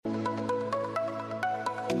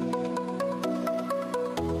Hello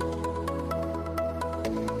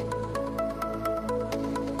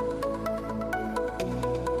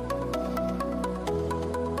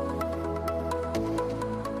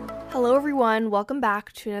everyone, welcome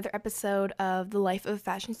back to another episode of the Life of a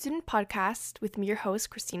Fashion Student podcast with me, your host,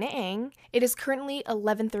 Christina Ang. It is currently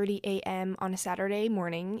 11:30 a.m. on a Saturday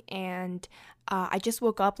morning, and I just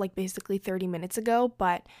woke up like basically 30 minutes ago,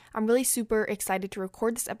 but I'm really super excited to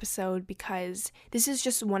record this episode because this is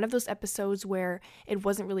just one of those episodes where it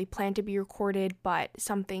wasn't really planned to be recorded, but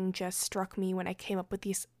something just struck me when I came up with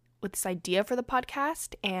this idea for the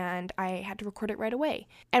podcast, and I had to record it right away.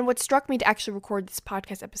 And what struck me to actually record this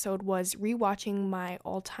podcast episode was rewatching my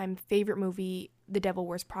all-time favorite movie, The Devil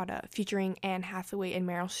Wears Prada, featuring Anne Hathaway and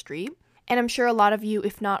Meryl Streep. And I'm sure a lot of you,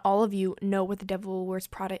 if not all of you, know what The Devil Wears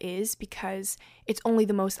Prada is because it's only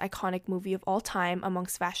the most iconic movie of all time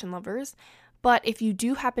amongst fashion lovers. But if you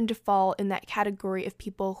do happen to fall in that category of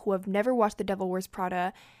people who have never watched The Devil Wears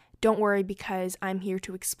Prada, don't worry because I'm here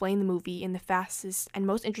to explain the movie in the fastest and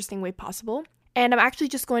most interesting way possible. And I'm actually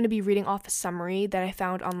just going to be reading off a summary that I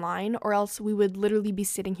found online, or else we would literally be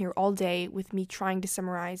sitting here all day with me trying to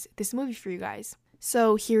summarize this movie for you guys.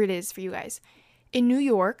 So here it is for you guys. In New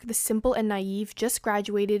York, the simple and naive, just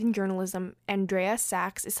graduated in journalism, Andrea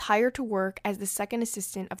Sachs is hired to work as the second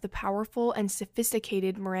assistant of the powerful and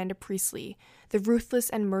sophisticated Miranda Priestly, the ruthless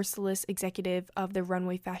and merciless executive of the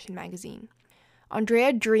Runway Fashion magazine.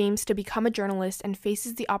 Andrea dreams to become a journalist and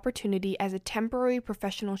faces the opportunity as a temporary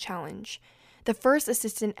professional challenge. The first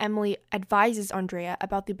assistant, Emily, advises Andrea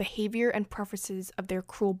about the behavior and preferences of their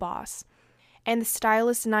cruel boss. And the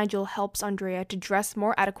stylist, Nigel, helps Andrea to dress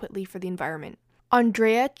more adequately for the environment.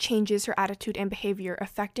 Andrea changes her attitude and behavior,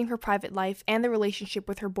 affecting her private life and the relationship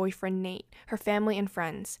with her boyfriend, Nate, her family, and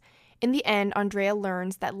friends. In the end, Andrea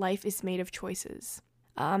learns that life is made of choices.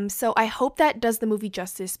 So I hope that does the movie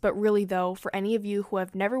justice, but really though, for any of you who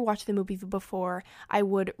have never watched the movie before, I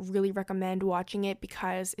would really recommend watching it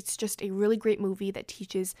because it's just a really great movie that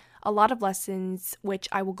teaches a lot of lessons, which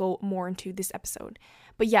I will go more into this episode.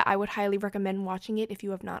 But yeah, I would highly recommend watching it if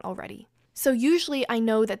you have not already. So usually I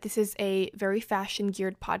know that this is a very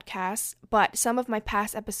fashion-geared podcast, but some of my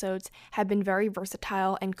past episodes have been very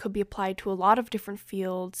versatile and could be applied to a lot of different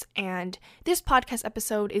fields, and this podcast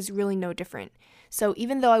episode is really no different. So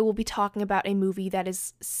even though I will be talking about a movie that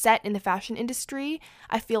is set in the fashion industry,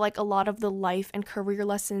 I feel like a lot of the life and career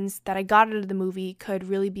lessons that I got out of the movie could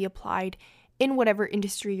really be applied in whatever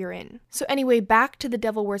industry you're in. So anyway, back to The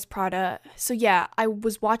Devil Wears Prada. So yeah, I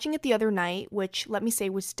was watching it the other night, which let me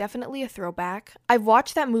say was definitely a throwback. I've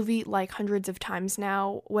watched that movie like hundreds of times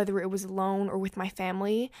now, whether it was alone or with my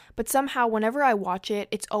family, but somehow whenever I watch it,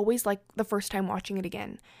 it's always like the first time watching it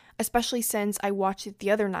again. Especially since I watched it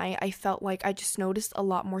the other night, I felt like I just noticed a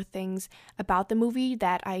lot more things about the movie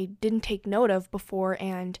that I didn't take note of before,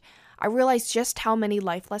 and I realized just how many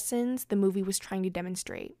life lessons the movie was trying to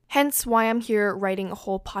demonstrate. Hence why I'm here writing a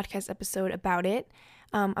whole podcast episode about it.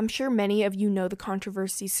 I'm sure many of you know the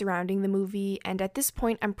controversy surrounding the movie, and at this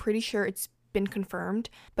point I'm pretty sure it's been confirmed,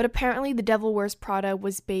 but apparently The Devil Wears Prada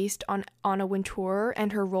was based on Anna Wintour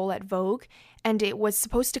and her role at Vogue, and it was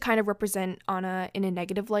supposed to kind of represent Anna in a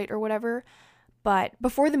negative light or whatever. But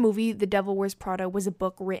before the movie, The Devil Wears Prada was a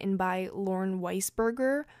book written by Lauren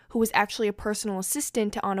Weisberger, who was actually a personal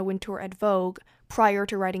assistant to Anna Wintour at Vogue prior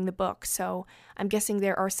to writing the book, so I'm guessing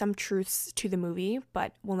there are some truths to the movie,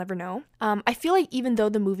 but we'll never know. I feel like even though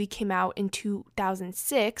the movie came out in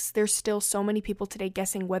 2006, there's still so many people today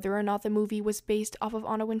guessing whether or not the movie was based off of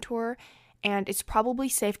Anna Wintour, and it's probably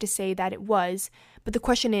safe to say that it was, but the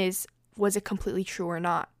question is, was it completely true or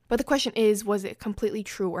not?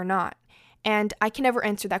 And I can never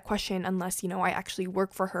answer that question unless, I actually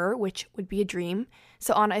work for her, which would be a dream.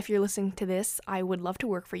 So Anna, if you're listening to this, I would love to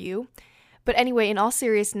work for you. But anyway, in all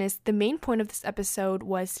seriousness, the main point of this episode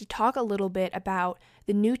was to talk a little bit about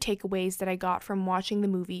the new takeaways that I got from watching the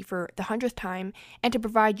movie for the 100th time, and to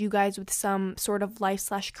provide you guys with some sort of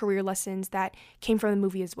life/career lessons that came from the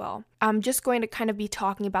movie as well. I'm just going to kind of be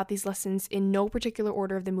talking about these lessons in no particular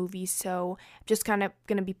order of the movie, so I'm just kind of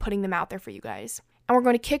going to be putting them out there for you guys. And we're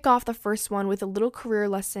going to kick off the first one with a little career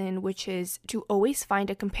lesson, which is to always find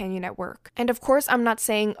a companion at work. And of course, I'm not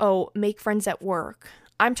saying, make friends at work.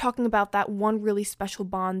 I'm talking about that one really special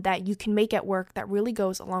bond that you can make at work that really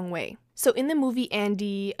goes a long way. So in the movie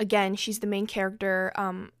Andy, again, she's the main character.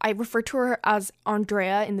 I refer to her as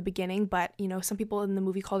Andrea in the beginning, but some people in the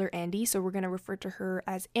movie called her Andy, so we're going to refer to her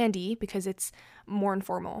as Andy because it's more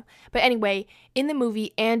informal. But anyway, in the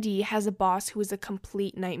movie, Andy has a boss who is a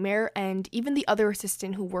complete nightmare, and even the other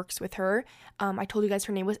assistant who works with her, I told you guys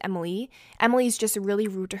her name was Emily. Emily is just really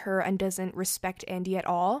rude to her and doesn't respect Andy at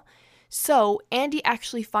all. So Andy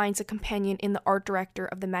actually finds a companion in the art director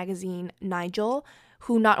of the magazine, Nigel,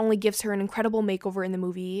 who not only gives her an incredible makeover in the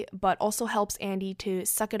movie, but also helps Andy to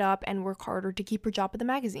suck it up and work harder to keep her job at the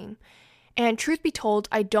magazine. And truth be told,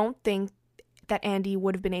 I don't think that Andy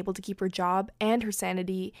would have been able to keep her job and her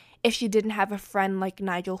sanity if she didn't have a friend like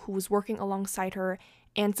Nigel who was working alongside her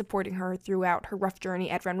and supporting her throughout her rough journey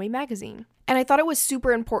at Runway magazine. And I thought it was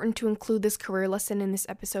super important to include this career lesson in this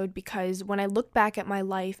episode because when I look back at my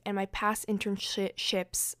life and my past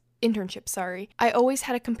internships, I always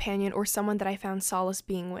had a companion or someone that I found solace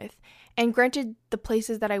being with. And granted, the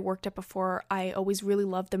places that I worked at before, I always really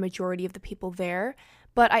loved the majority of the people there,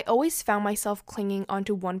 but I always found myself clinging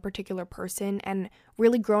onto one particular person and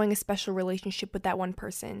really growing a special relationship with that one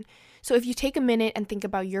person. So if you take a minute and think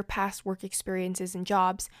about your past work experiences and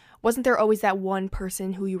jobs, wasn't there always that one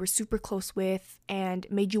person who you were super close with and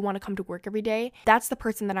made you want to come to work every day? That's the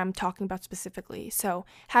person that I'm talking about specifically. So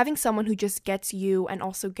having someone who just gets you and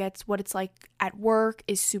also gets what it's like at work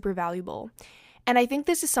is super valuable. And I think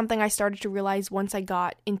this is something I started to realize once I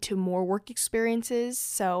got into more work experiences.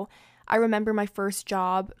 So I remember my first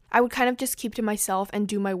job, I would kind of just keep to myself and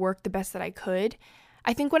do my work the best that I could.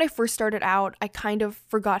 I think when I first started out, I kind of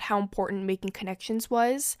forgot how important making connections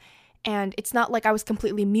was. And it's not like I was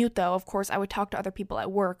completely mute though. Of course, I would talk to other people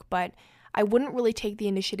at work, but I wouldn't really take the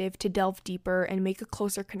initiative to delve deeper and make a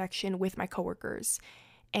closer connection with my coworkers.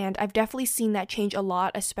 And I've definitely seen that change a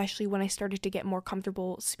lot, especially when I started to get more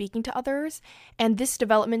comfortable speaking to others. And this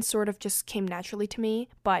development sort of just came naturally to me.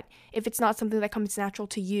 But if it's not something that comes natural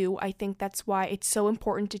to you, I think that's why it's so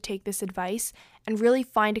important to take this advice and really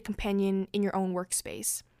find a companion in your own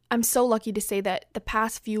workspace. I'm so lucky to say that the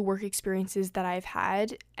past few work experiences that I've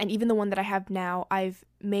had, and even the one that I have now, I've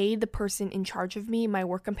made the person in charge of me my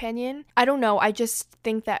work companion. I don't know, I just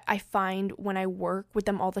think that I find when I work with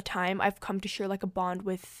them all the time, I've come to share like a bond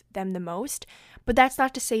with them the most. But that's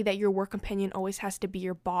not to say that your work companion always has to be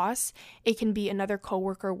your boss. It can be another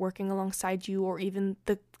coworker working alongside you or even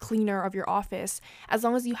the cleaner of your office. As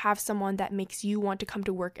long as you have someone that makes you want to come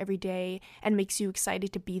to work every day and makes you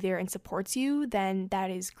excited to be there and supports you, then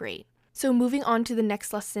that is great. So moving on to the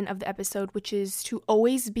next lesson of the episode, which is to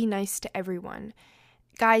always be nice to everyone.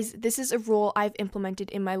 Guys, this is a rule I've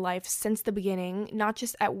implemented in my life since the beginning, not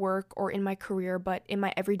just at work or in my career, but in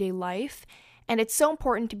my everyday life. And it's so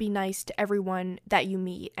important to be nice to everyone that you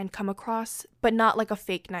meet and come across, but not like a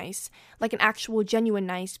fake nice, like an actual genuine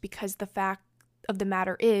nice, because the fact of the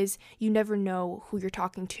matter is you never know who you're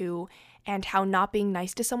talking to and how not being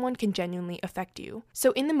nice to someone can genuinely affect you.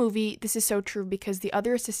 So in the movie, this is so true because the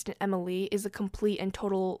other assistant, Emily, is a complete and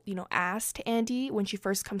total, ass to Andy when she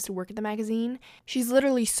first comes to work at the magazine. She's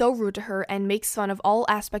literally so rude to her and makes fun of all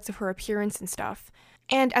aspects of her appearance and stuff.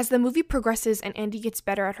 And as the movie progresses and Andy gets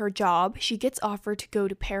better at her job, she gets offered to go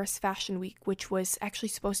to Paris Fashion Week, which was actually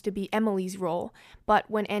supposed to be Emily's role.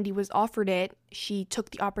 But when Andy was offered it, she took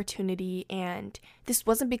the opportunity, and this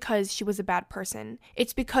wasn't because she was a bad person.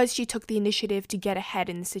 It's because she took the initiative to get ahead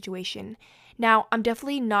in the situation. Now, I'm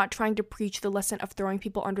definitely not trying to preach the lesson of throwing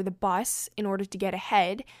people under the bus in order to get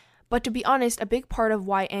ahead, but to be honest, a big part of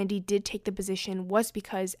why Andy did take the position was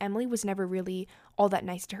because Emily was never really all that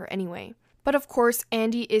nice to her anyway. But of course,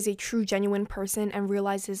 Andy is a true, genuine person and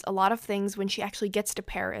realizes a lot of things when she actually gets to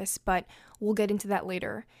Paris, but we'll get into that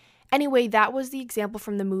later. Anyway, that was the example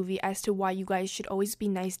from the movie as to why you guys should always be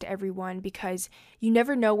nice to everyone because you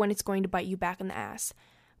never know when it's going to bite you back in the ass.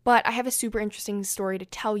 But I have a super interesting story to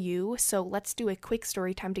tell you, so let's do a quick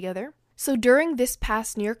story time together. So during this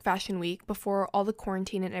past New York Fashion Week, before all the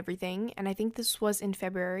quarantine and everything, and I think this was in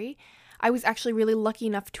February, I was actually really lucky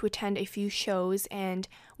enough to attend a few shows, and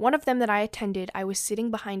one of them that I attended, I was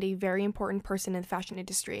sitting behind a very important person in the fashion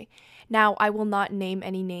industry. Now, I will not name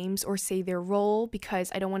any names or say their role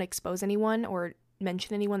because I don't want to expose anyone or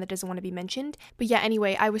mention anyone that doesn't want to be mentioned. But yeah,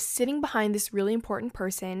 anyway, I was sitting behind this really important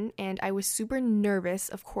person and I was super nervous,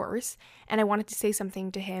 of course, and I wanted to say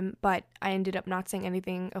something to him, but I ended up not saying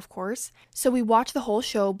anything, of course. So we watched the whole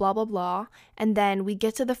show, blah, blah, blah, and then we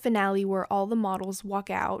get to the finale where all the models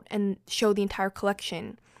walk out and show the entire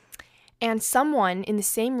collection. And someone in the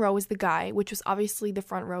same row as the guy, which was obviously the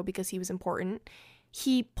front row because he was important,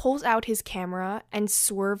 he pulls out his camera and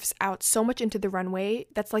swerves out so much into the runway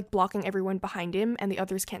that's like blocking everyone behind him and the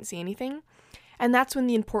others can't see anything. And that's when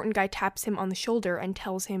the important guy taps him on the shoulder and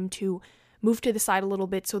tells him to move to the side a little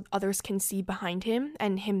bit so others can see behind him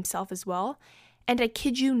and himself as well. And I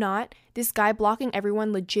kid you not, this guy blocking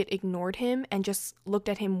everyone legit ignored him and just looked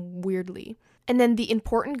at him weirdly. And then the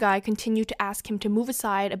important guy continued to ask him to move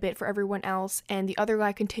aside a bit for everyone else, and the other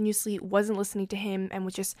guy continuously wasn't listening to him and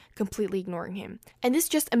was just completely ignoring him. And this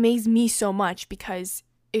just amazed me so much because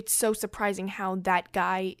it's so surprising how that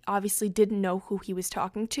guy obviously didn't know who he was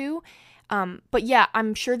talking to. But yeah,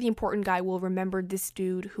 I'm sure the important guy will remember this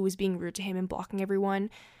dude who was being rude to him and blocking everyone.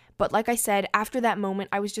 But like I said, after that moment,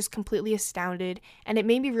 I was just completely astounded, and it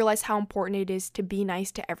made me realize how important it is to be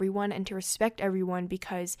nice to everyone and to respect everyone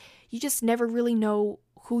because you just never really know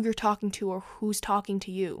who you're talking to or who's talking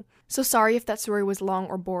to you. So sorry if that story was long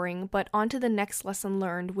or boring, but on to the next lesson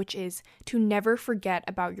learned, which is to never forget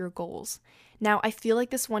about your goals. Now, I feel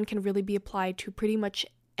like this one can really be applied to pretty much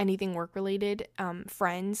anything work-related,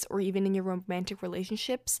 friends, or even in your romantic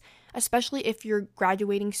relationships, especially if you're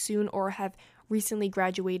graduating soon or have recently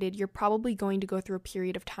graduated. You're probably going to go through a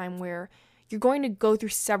period of time where you're going to go through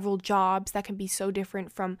several jobs that can be so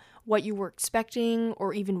different from what you were expecting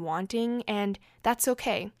or even wanting, and that's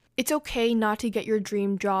okay. It's okay not to get your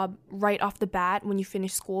dream job right off the bat when you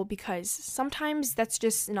finish school because sometimes that's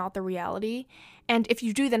just not the reality. And if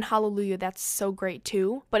you do, then hallelujah, that's so great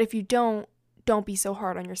too. But if you don't be so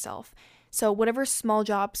hard on yourself. So whatever small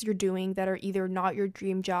jobs you're doing that are either not your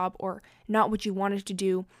dream job or not what you wanted to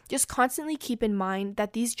do, just constantly keep in mind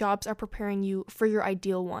that these jobs are preparing you for your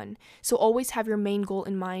ideal one. So always have your main goal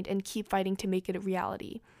in mind and keep fighting to make it a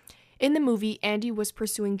reality. In the movie, Andy was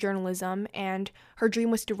pursuing journalism, and her dream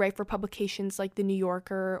was to write for publications like The New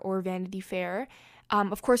Yorker or Vanity Fair.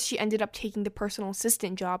 Of course, she ended up taking the personal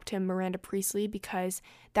assistant job to Miranda Priestly because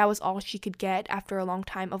that was all she could get after a long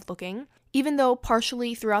time of looking. Even though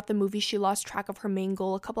partially throughout the movie she lost track of her main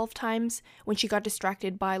goal a couple of times when she got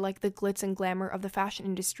distracted by like the glitz and glamour of the fashion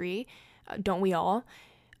industry, don't we all?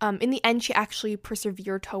 In the end, she actually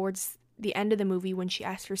persevered towards the end of the movie when she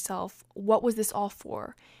asked herself, what was this all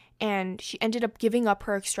for? And she ended up giving up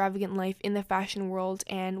her extravagant life in the fashion world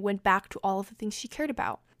and went back to all of the things she cared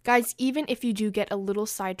about. Guys, even if you do get a little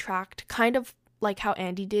sidetracked, kind of like how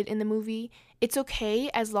Andy did in the movie, it's okay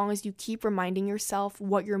as long as you keep reminding yourself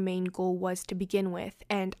what your main goal was to begin with,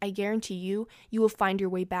 and I guarantee you will find your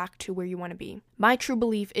way back to where you want to be. My true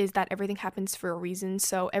belief is that everything happens for a reason,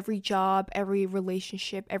 so every job, every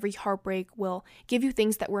relationship, every heartbreak will give you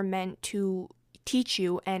things that were meant to teach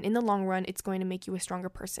you, and in the long run, it's going to make you a stronger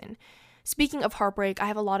person. Speaking of heartbreak, I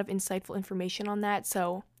have a lot of insightful information on that,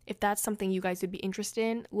 so if that's something you guys would be interested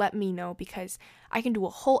in, let me know because I can do a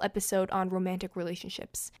whole episode on romantic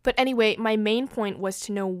relationships. But anyway, my main point was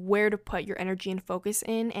to know where to put your energy and focus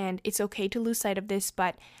in, and it's okay to lose sight of this,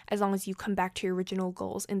 but as long as you come back to your original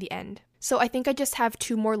goals in the end. So I think I just have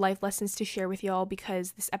 2 more life lessons to share with y'all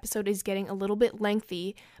because this episode is getting a little bit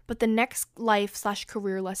lengthy, but the next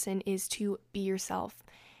life/career lesson is to be yourself.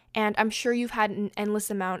 And I'm sure you've had an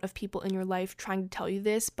endless amount of people in your life trying to tell you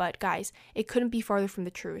this, but guys, it couldn't be farther from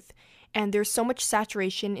the truth. And there's so much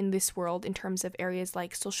saturation in this world in terms of areas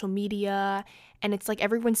like social media, and it's like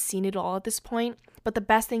everyone's seen it all at this point. But the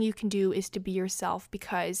best thing you can do is to be yourself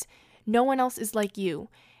because no one else is like you.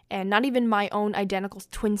 And not even my own identical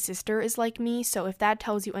twin sister is like me, so if that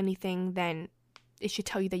tells you anything, then it should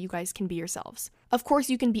tell you that you guys can be yourselves. Of course,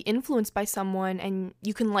 you can be influenced by someone and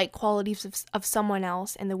you can like qualities of someone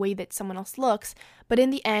else and the way that someone else looks, but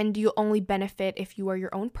in the end, you'll only benefit if you are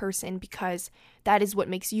your own person because that is what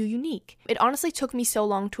makes you unique. It honestly took me so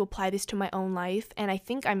long to apply this to my own life, and I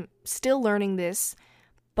think I'm still learning this,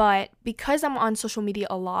 but because I'm on social media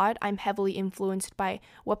a lot, I'm heavily influenced by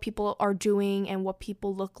what people are doing and what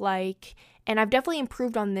people look like. And I've definitely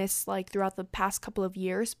improved on this like throughout the past couple of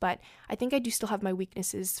years, but I think I do still have my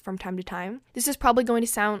weaknesses from time to time. This is probably going to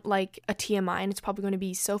sound like a TMI and it's probably going to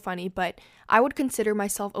be so funny, but I would consider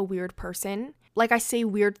myself a weird person. Like I say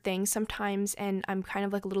weird things sometimes and I'm kind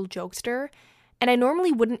of like a little jokester. And I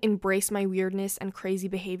normally wouldn't embrace my weirdness and crazy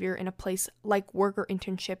behavior in a place like work or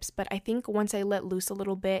internships, but I think once I let loose a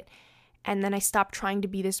little bit and then I stopped trying to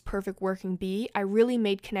be this perfect working bee, I really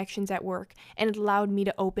made connections at work and it allowed me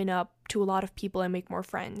to open up to a lot of people and make more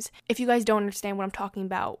friends. If you guys don't understand what I'm talking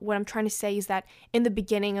about, what I'm trying to say is that in the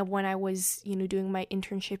beginning of when I was, doing my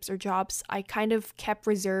internships or jobs, I kind of kept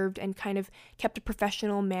reserved and kind of kept a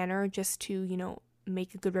professional manner just to,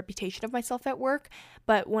 make a good reputation of myself at work.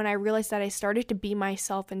 But when I realized that I started to be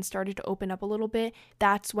myself and started to open up a little bit,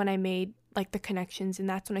 that's when I made like the connections and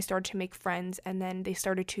that's when I started to make friends, and then they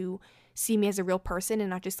started to see me as a real person and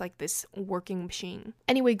not just like this working machine.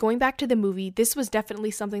 Anyway, going back to the movie, this was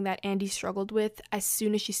definitely something that Andy struggled with as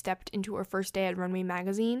soon as she stepped into her first day at Runway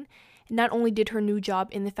Magazine. Not only did her new job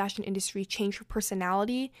in the fashion industry change her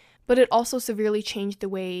personality, but it also severely changed the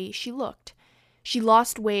way she looked. She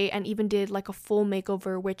lost weight and even did like a full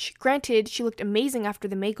makeover, which granted, she looked amazing after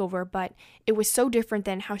the makeover, but it was so different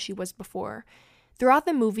than how she was before. Throughout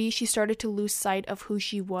the movie, she started to lose sight of who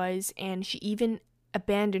she was, and she even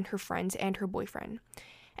abandoned her friends and her boyfriend.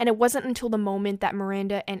 And it wasn't until the moment that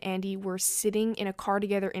Miranda and Andy were sitting in a car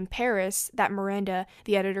together in Paris that Miranda,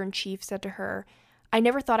 the editor-in-chief, said to her, "I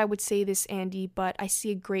never thought I would say this, Andy, but I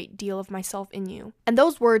see a great deal of myself in you." And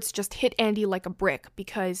those words just hit Andy like a brick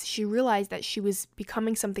because she realized that she was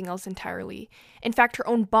becoming something else entirely. In fact, her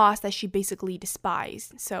own boss that she basically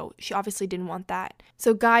despised. So she obviously didn't want that.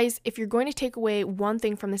 So guys, if you're going to take away one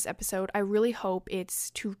thing from this episode, I really hope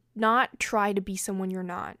it's to not try to be someone you're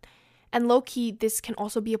not. And low-key, this can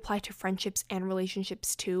also be applied to friendships and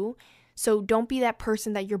relationships too. So don't be that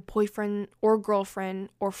person that your boyfriend or girlfriend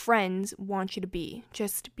or friends want you to be.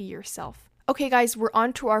 Just be yourself. Okay, guys, we're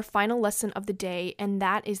on to our final lesson of the day, and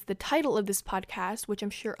that is the title of this podcast, which I'm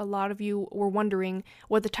sure a lot of you were wondering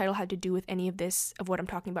what the title had to do with any of this, of what I'm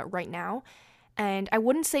talking about right now. And I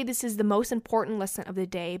wouldn't say this is the most important lesson of the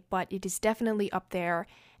day, but it is definitely up there.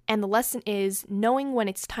 And the lesson is knowing when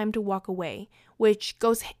it's time to walk away, which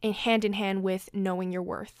goes hand in hand with knowing your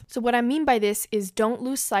worth. So what I mean by this is don't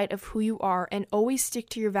lose sight of who you are and always stick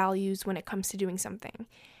to your values when it comes to doing something.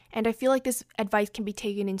 And I feel like this advice can be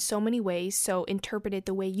taken in so many ways, so interpret it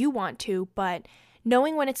the way you want to, but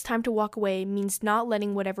knowing when it's time to walk away means not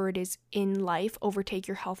letting whatever it is in life overtake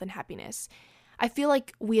your health and happiness. I feel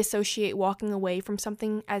like we associate walking away from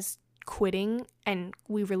something as quitting, and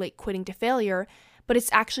we relate quitting to failure, but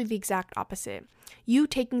it's actually the exact opposite. You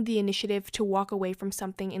taking the initiative to walk away from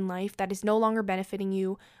something in life that is no longer benefiting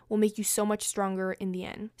you will make you so much stronger in the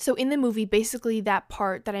end. So in the movie, basically that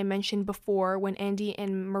part that I mentioned before when Andy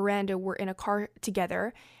and Miranda were in a car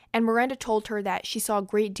together, and Miranda told her that she saw a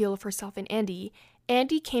great deal of herself in Andy,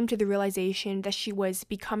 Andy came to the realization that she was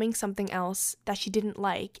becoming something else that she didn't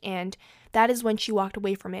like, and that is when she walked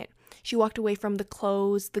away from it. She walked away from the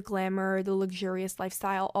clothes, the glamour, the luxurious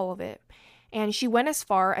lifestyle, all of it. And she went as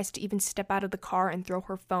far as to even step out of the car and throw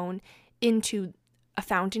her phone into a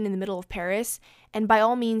fountain in the middle of Paris. And by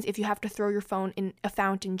all means, if you have to throw your phone in a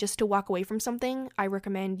fountain just to walk away from something, I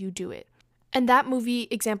recommend you do it. And that movie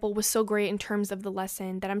example was so great in terms of the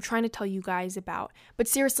lesson that I'm trying to tell you guys about. But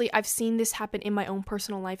seriously, I've seen this happen in my own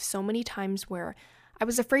personal life so many times where I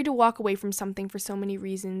was afraid to walk away from something for so many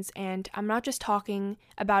reasons, and I'm not just talking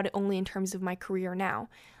about it only in terms of my career now.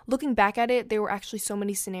 Looking back at it, there were actually so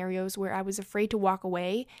many scenarios where I was afraid to walk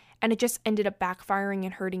away, and it just ended up backfiring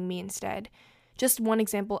and hurting me instead. Just one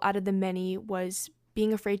example out of the many was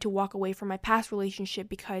being afraid to walk away from my past relationship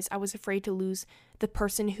because I was afraid to lose the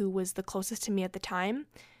person who was the closest to me at the time.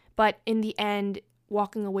 But in the end,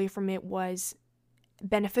 walking away from it was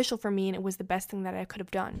beneficial for me, and it was the best thing that I could have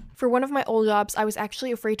done. For one of my old jobs, I was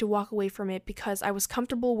actually afraid to walk away from it because I was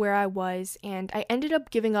comfortable where I was, and I ended up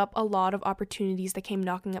giving up a lot of opportunities that came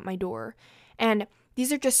knocking at my door. And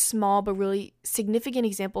these are just small but really significant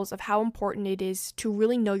examples of how important it is to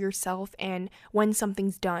really know yourself and when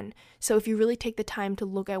something's done. So if you really take the time to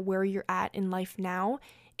look at where you're at in life now,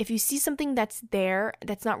 if you see something that's there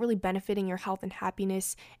that's not really benefiting your health and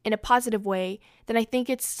happiness in a positive way, then I think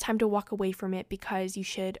it's time to walk away from it because you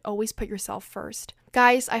should always put yourself first.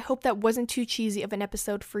 Guys, I hope that wasn't too cheesy of an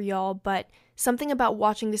episode for y'all, but something about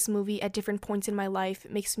watching this movie at different points in my life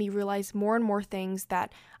makes me realize more and more things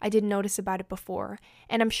that I didn't notice about it before.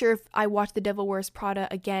 And I'm sure if I watch The Devil Wears Prada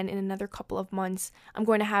again in another couple of months, I'm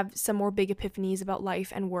going to have some more big epiphanies about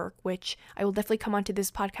life and work, which I will definitely come onto this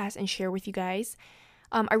podcast and share with you guys.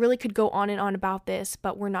 I really could go on and on about this,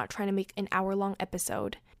 but we're not trying to make an hour-long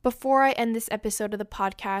episode. Before I end this episode of the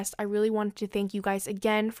podcast, I really wanted to thank you guys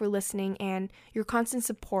again for listening and your constant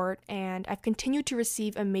support, and I've continued to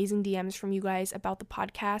receive amazing DMs from you guys about the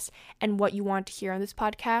podcast and what you want to hear on this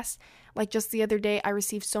podcast. Like just the other day, I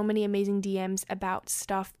received so many amazing DMs about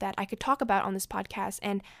stuff that I could talk about on this podcast,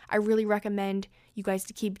 and I really recommend you guys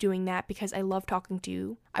to keep doing that because I love talking to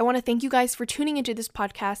you. I want to thank you guys for tuning into this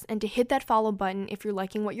podcast and to hit that follow button if you're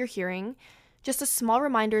liking what you're hearing. Just a small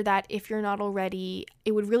reminder that if you're not already,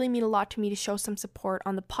 it would really mean a lot to me to show some support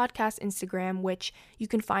on the podcast Instagram, which you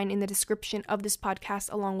can find in the description of this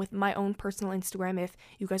podcast along with my own personal Instagram if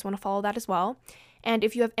you guys want to follow that as well. And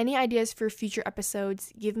if you have any ideas for future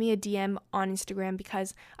episodes, give me a DM on Instagram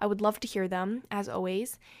because I would love to hear them, as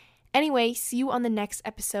always. Anyway, see you on the next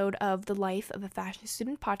episode of the Life of a Fashion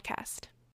Student podcast.